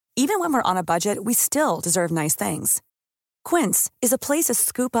Even when we're on a budget, we still deserve nice things. Quince is a place to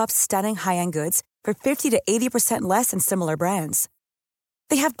scoop up stunning high-end goods for 50 to 80% less than similar brands.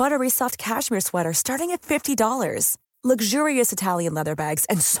 They have buttery soft cashmere sweaters starting at $50, luxurious Italian leather bags,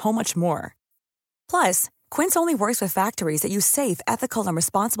 and so much more. Plus, Quince only works with factories that use safe, ethical, and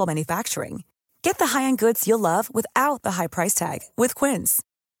responsible manufacturing. Get the high-end goods you'll love without the high price tag with Quince.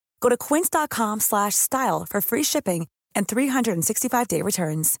 Go to quince.com/style for free shipping and 365-day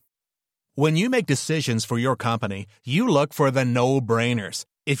returns. When you make decisions for your company, you look for the no-brainers.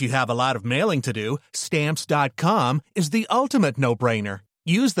 If you have a lot of mailing to do, Stamps.com is the ultimate no-brainer.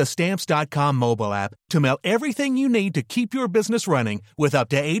 Use the Stamps.com mobile app to mail everything you need to keep your business running with up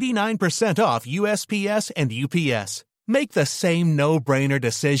to 89% off USPS and UPS. Make the same no-brainer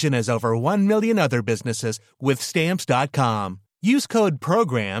decision as over 1 million other businesses with Stamps.com. Use code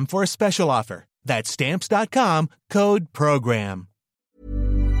PROGRAM for a special offer. That's Stamps.com, code PROGRAM.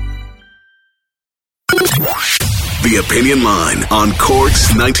 The Opinion Line on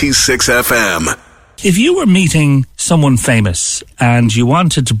Cork's 96 FM. If you were meeting someone famous and you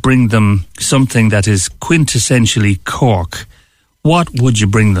wanted to bring them something that is quintessentially Cork, what would you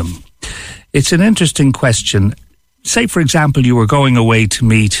bring them? It's an interesting question. Say, for example, you were going away to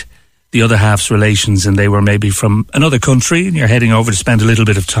meet the other half's relations and they were maybe from another country and you're heading over to spend a little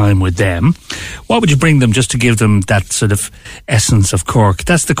bit of time with them. What would you bring them just to give them that sort of essence of Cork?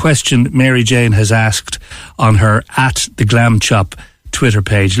 That's the question Mary Jane has asked on her @theglamchop Twitter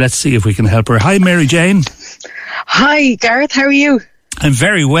page. Let's see if we can help her. Hi, Mary Jane. Hi, Gareth. How are you? I'm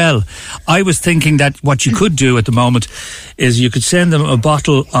very well. I was thinking that what you could do at the moment is you could send them a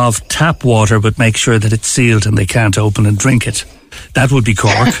bottle of tap water, but make sure that it's sealed and they can't open and drink it. That would be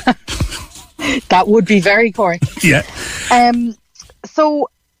Cork. That would be very Cork. Yeah. So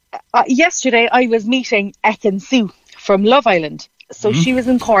yesterday I was meeting Ekin Sue from Love Island. So she was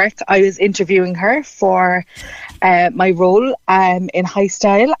in Cork. I was interviewing her for my role in High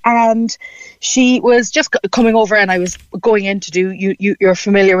Style, and she was just coming over, and I was going in to do, you're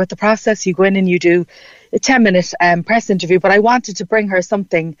familiar with the process, you go in and you do a 10-minute press interview, but I wanted to bring her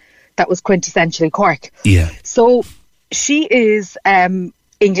something that was quintessentially Cork. Yeah. So she is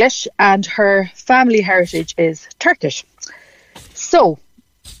English and her family heritage is Turkish. So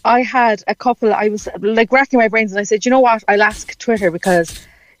I had I was like racking my brains, and I said, you know what, I'll ask Twitter, because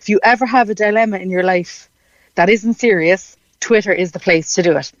if you ever have a dilemma in your life that isn't serious, Twitter is the place to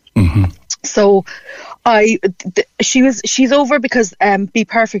do it. Mm-hmm. So she's over because Be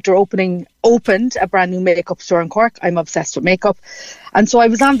Perfect are opened a brand new makeup store in Cork. I'm obsessed with makeup. And so I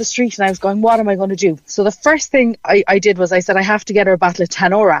was on the street and I was going, what am I going to do? So the first thing I did was I said, I have to get her a bottle of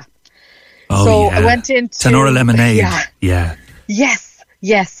Tanora. Oh, so yeah. I went into Tanora lemonade. Yeah.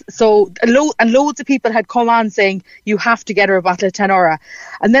 Yes. So loads of people had come on saying, you have to get her a bottle of Tanora.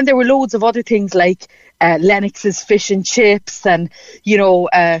 And then there were loads of other things like Lennox's fish and chips and,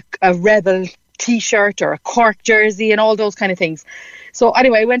 a Rebel t-shirt or a Cork jersey and all those kind of things. So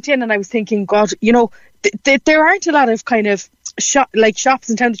anyway, I went in and I was thinking, God, there aren't a lot of kind of shops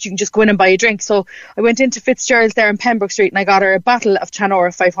in town that you can just go in and buy a drink. So I went into Fitzgerald's there in Pembroke Street and I got her a bottle of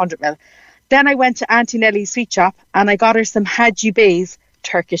Tanora 500ml. Then I went to Auntie Nellie's sweet shop and I got her some Hadji Bey's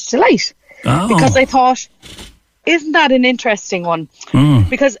Turkish Delight. Oh. Because I thought, isn't that an interesting one?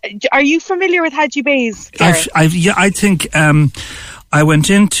 Because are you familiar with Hadji Bey's? I think I went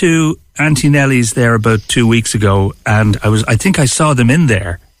into Auntie Nellie's there about 2 weeks ago, and I think I saw them in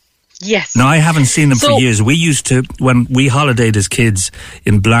there. Yes. No, I haven't seen them for years. We used to, when we holidayed as kids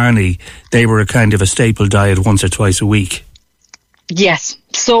in Blarney, they were a kind of a staple diet once or twice a week. Yes.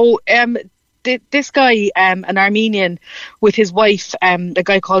 So this guy, an Armenian, with his wife, a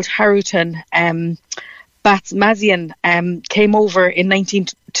guy called Harutan Batsmazian, came over in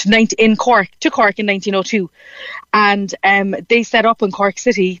Cork in 1902, and they set up in Cork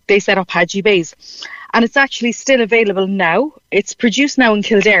City. They set up Hadji Bey's, and it's actually still available now. It's produced now in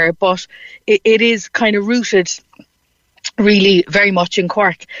Kildare, but it is kind of rooted really very much in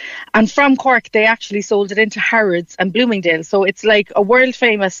Cork. And from Cork, they actually sold it into Harrods and Bloomingdale. So it's like a world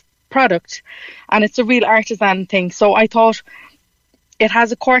famous product, and it's a real artisan thing. So I thought, it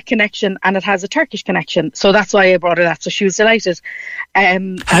has a Cork connection and it has a Turkish connection, so that's why I brought her that. So she was delighted.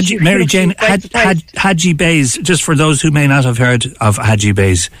 Mary Jane, Hadji Bey's, just for those who may not have heard of Hadji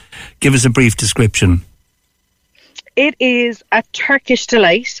Bey's, give us a brief description. It is a Turkish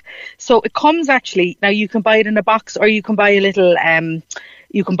delight. So it comes actually, now you can buy it in a box or you can buy a little,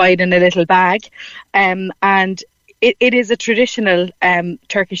 you can buy it in a little bag, and it is a traditional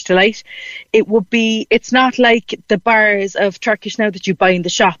Turkish delight. It's not like the bars of Turkish now that you buy in the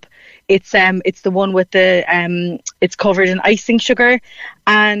shop. It's the one with the it's covered in icing sugar,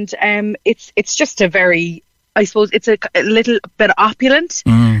 and it's just a very, I suppose it's a little bit opulent,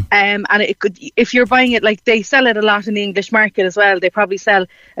 and it could, if you're buying it, like they sell it a lot in the English market as well. They probably sell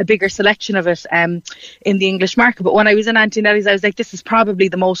a bigger selection of it in the English market. But when I was in Auntie Nellie's, I was like, this is probably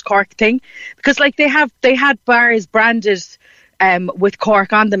the most Cork thing, because like they had bars branded with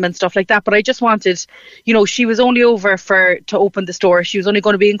Cork on them and stuff like that. But I just wanted, she was only over to open the store. She was only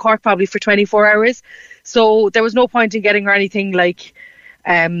going to be in Cork probably for 24 hours, so there was no point in getting her anything like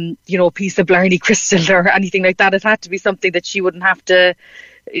a piece of Blarney crystal or anything like that. It had to be something that she wouldn't have to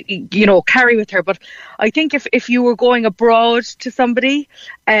carry with her. But I think if you were going abroad to somebody,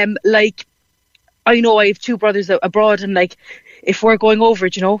 like I know I have two brothers abroad, and like if we're going over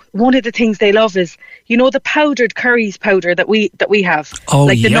it, one of the things they love is the powdered curries powder that we have,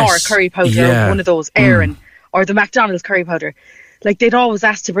 like the Nor curry powder, one of those Aaron, or the McDonald's curry powder. Like they'd always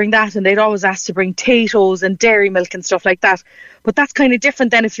ask to bring that, and they'd always ask to bring Tato's and dairy milk and stuff like that. But that's kind of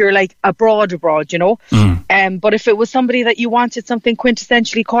different than if you're like abroad, but if it was somebody that you wanted something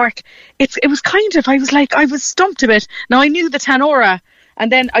quintessentially Cork, it was kind of, I was stumped a bit. Now I knew the Tanora,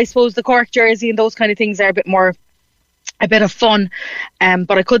 and then I suppose the Cork jersey and those kind of things are a bit of fun,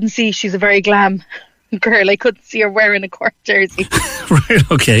 but I couldn't see, she's a very glam girl, I couldn't see her wearing a Cork jersey.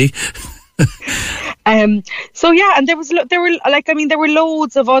 Right, okay. So yeah, and there were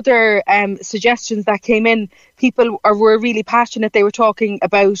loads of other suggestions that came in. People were really passionate. They were talking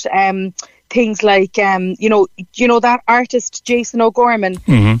about things like that artist Jason O'Gorman.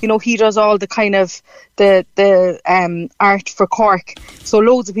 He does all the kind of the art for Cork. So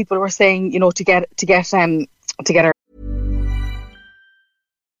loads of people were saying to get her.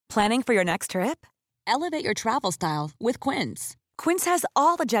 Planning for your next trip? Elevate your travel style with Quince. Quince has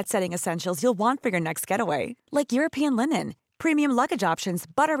all the jet-setting essentials you'll want for your next getaway, like European linen, premium luggage options,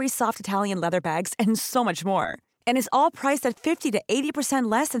 buttery soft Italian leather bags, and so much more. And is all priced at 50 to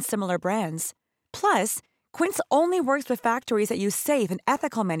 80% less than similar brands. Plus, Quince only works with factories that use safe and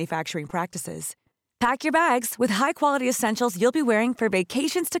ethical manufacturing practices. Pack your bags with high-quality essentials you'll be wearing for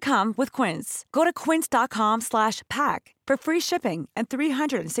vacations to come with Quince. Go to quince.com/pack for free shipping and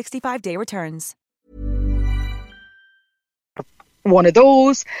 365-day returns. One of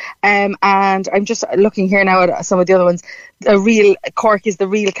those, and I'm just looking here now at some of the other ones. Cork is the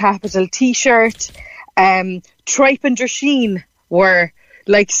real capital T-shirt. Tripe and Drasheen were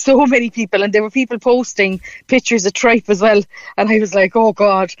like so many people, and there were people posting pictures of tripe as well, and I was like, oh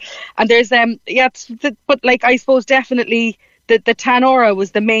god. And there's but like I suppose definitely the Tanora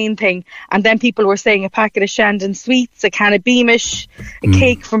was the main thing, and then people were saying a packet of Shandon sweets, a can of Beamish, a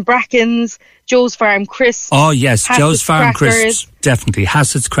cake from Bracken's, Joe's Farm crisps. Oh yes, Hassett's Joe's Farm crackers. crisps, definitely.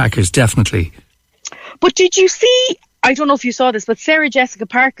 Hassett's crackers, definitely. But did you see, I don't know if you saw this, but Sarah Jessica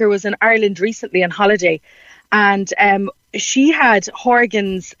Parker was in Ireland recently on holiday, and she had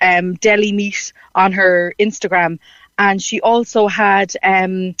Horgan's deli meat on her Instagram, and she also had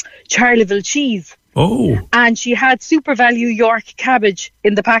Charleville cheese. Oh. And she had Super Value York cabbage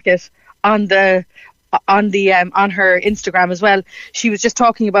in the packet on her Instagram as well. She was just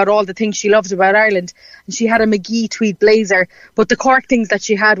talking about all the things she loves about Ireland, and she had a McGee tweed blazer, but the Cork things that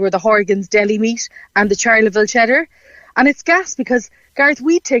she had were the Horgan's deli meat and the Charleville cheddar. And it's gas, because Gareth,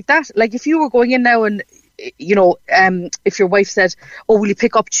 we'd take that. Like if you were going in now and if your wife said, oh, will you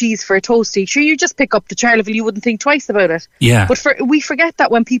pick up cheese for a toastie, sure, you just pick up the Charleville, you wouldn't think twice about it. Yeah. But we forget that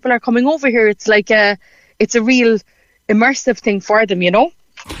when people are coming over here, it's like it's a real immersive thing for them,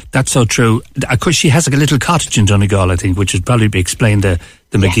 That's so true. Of course, she has like a little cottage in Donegal, I think, which would probably explain the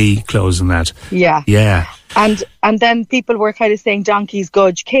McGee clothes and that. Yeah. Yeah. And then people were kind of saying Donkey's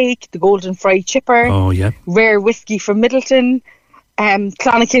Gudge cake, the Golden Fry chipper. Oh, yeah. Rare whiskey from Middleton.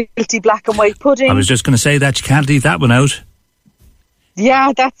 Clonakilty black and white pudding. I was just going to say that you can't leave that one out.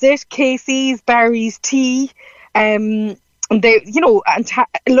 Yeah, that's it. Casey's, Barry's tea. And they,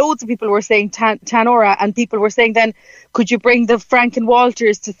 loads of people were saying Tanora, and people were saying then, could you bring the Frank and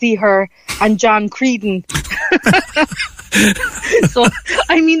Walters to see her and John Creedon? So,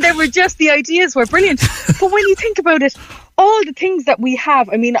 I mean, the ideas were brilliant. But when you think about it, all the things that we have,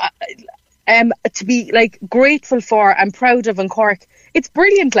 I mean, to be like grateful for and proud of in Cork, it's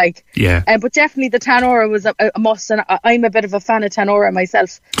brilliant, like. Yeah. But definitely the Tanora was a must, and I'm a bit of a fan of Tanora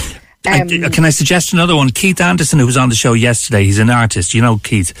myself. Can I suggest another one? Keith Anderson, who was on the show yesterday, he's an artist,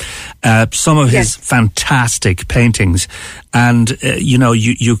 Keith. Some of his fantastic paintings, and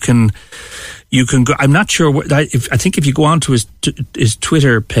you can go. I'm not sure. I think if you go onto his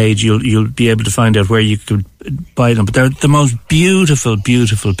Twitter page, you'll be able to find out where you could buy them. But they're the most beautiful,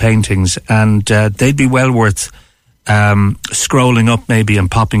 beautiful paintings, and they'd be well worth scrolling up maybe and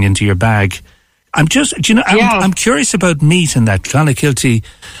popping into your bag. I'm curious about meat and that Clonakilty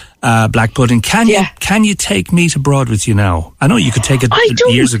black pudding. Can you take meat abroad with you now? I know you could take it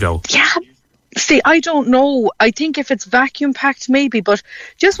years ago. Yeah. See, I don't know. I think if it's vacuum packed, maybe, but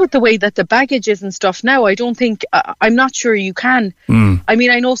just with the way that the baggage is and stuff now, I don't think, I'm not sure you can. I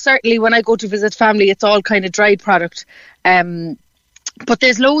mean, I know certainly when I go to visit family, it's all kind of dried product. But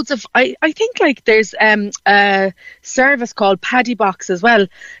there's loads of, I think like there's a service called Paddy Box as well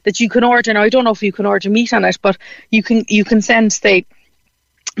that you can order. Now, I don't know if you can order meat on it, but you can send, say,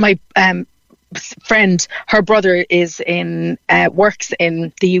 my friend, her brother works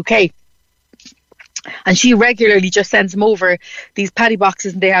in the UK. And she regularly just sends them over these paddy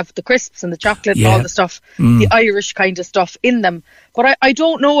boxes, and they have the crisps and the chocolate and all the stuff, the Irish kind of stuff in them. But I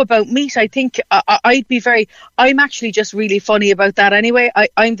don't know about meat. I think I'm actually just really funny about that anyway.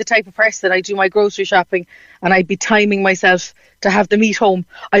 I'm the type of person, I do my grocery shopping and I'd be timing myself to have the meat home.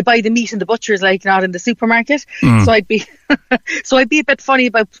 I buy the meat in the butcher's, like, not in the supermarket. So I'd be a bit funny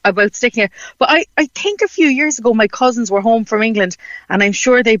about sticking it. But I think a few years ago my cousins were home from England, and I'm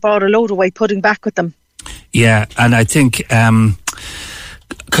sure they brought a load of white pudding back with them. Yeah, and I think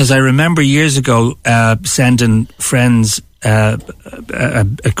because I remember years ago sending friends a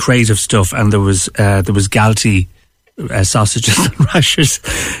crate of stuff, and there was Galty sausages and rashers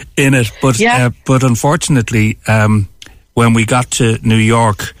in it. But unfortunately, when we got to New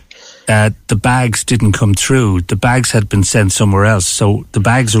York, the bags didn't come through. The bags had been sent somewhere else, so the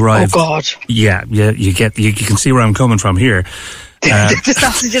bags arrived. Oh God! Yeah, you can see where I'm coming from here. The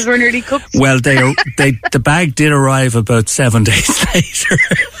sausages were nearly cooked. Well, the bag did arrive about 7 days later.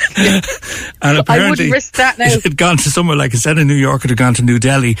 And apparently I wouldn't risk that now. It had gone to somewhere like, instead of New York, it had gone to New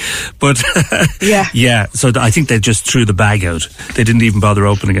Delhi. But yeah, so I think they just threw the bag out. They didn't even bother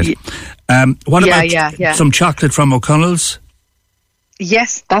opening it. What about some chocolate from O'Connell's?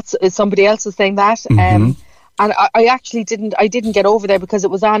 Yes, somebody else was saying that. And I actually didn't get over there because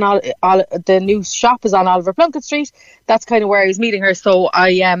it was on the new shop is on Oliver Plunkett Street. That's kind of where I was meeting her. So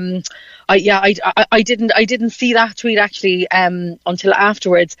I didn't see that tweet actually until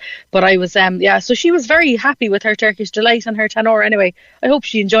afterwards. But I was so she was very happy with her Turkish delight and her tenor anyway. I hope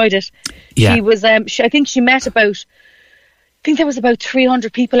she enjoyed it. Yeah. She was I think she met there was about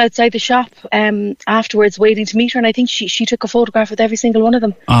 300 people outside the shop afterwards waiting to meet her, and I think she took a photograph with every single one of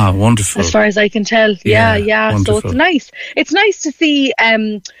them. Ah, wonderful. As far as I can tell. Yeah. Wonderful. So it's nice. It's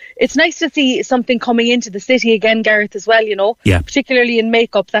nice to see something coming into the city again, Gareth, as well, you know. Yeah. Particularly in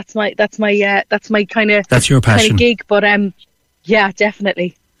makeup. That's my kind of, that's your passion. Kind of gig, but yeah,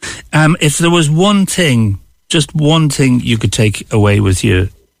 definitely. If there was just one thing you could take away with you.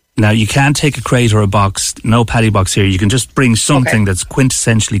 Now, you can't take a crate or a box, no paddy box here. You can just bring something that's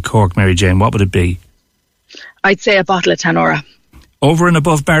quintessentially Cork, Mary Jane. What would it be? I'd say a bottle of Tanora. Over and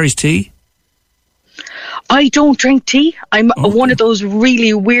above Barry's tea? I don't drink tea. I'm one of those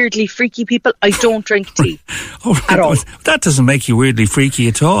really weirdly freaky people. I don't drink tea at all. That doesn't make you weirdly freaky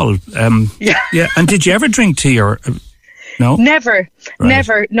at all. Yeah. And did you ever drink tea or... No? Never,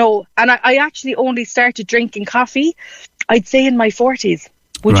 no. And I actually only started drinking coffee, I'd say, in my 40s.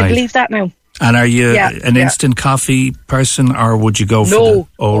 Would you believe that now? And are you an instant coffee person, or would you go for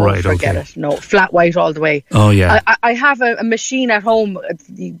forget it. No, flat white all the way. Oh, yeah. I have a machine at home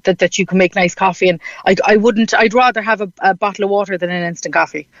that you can make nice coffee, and I'd rather have a bottle of water than an instant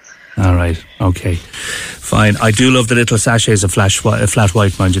coffee. All right, okay. Fine. I do love the little sachets of flat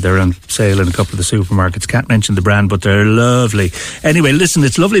white, mind you. They're on sale in a couple of the supermarkets. Can't mention the brand, but they're lovely. Anyway, listen,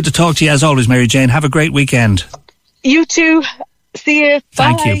 it's lovely to talk to you as always, Mary Jane. Have a great weekend. You too. See you.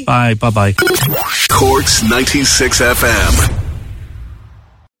 Bye. Thank you. Bye. Bye-bye. Cork's 96 FM.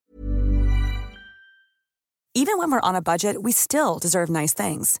 Even when we're on a budget, we still deserve nice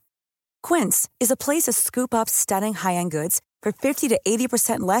things. Quince is a place to scoop up stunning high-end goods for 50 to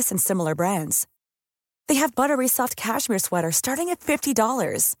 80% less than similar brands. They have buttery soft cashmere sweaters starting at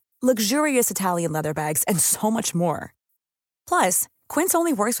 $50, luxurious Italian leather bags, and so much more. Plus, Quince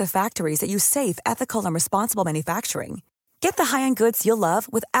only works with factories that use safe, ethical, and responsible manufacturing. Get the high-end goods you'll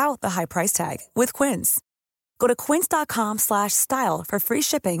love without the high price tag with Quince. Go to quince.com/style for free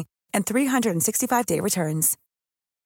shipping and 365-day returns.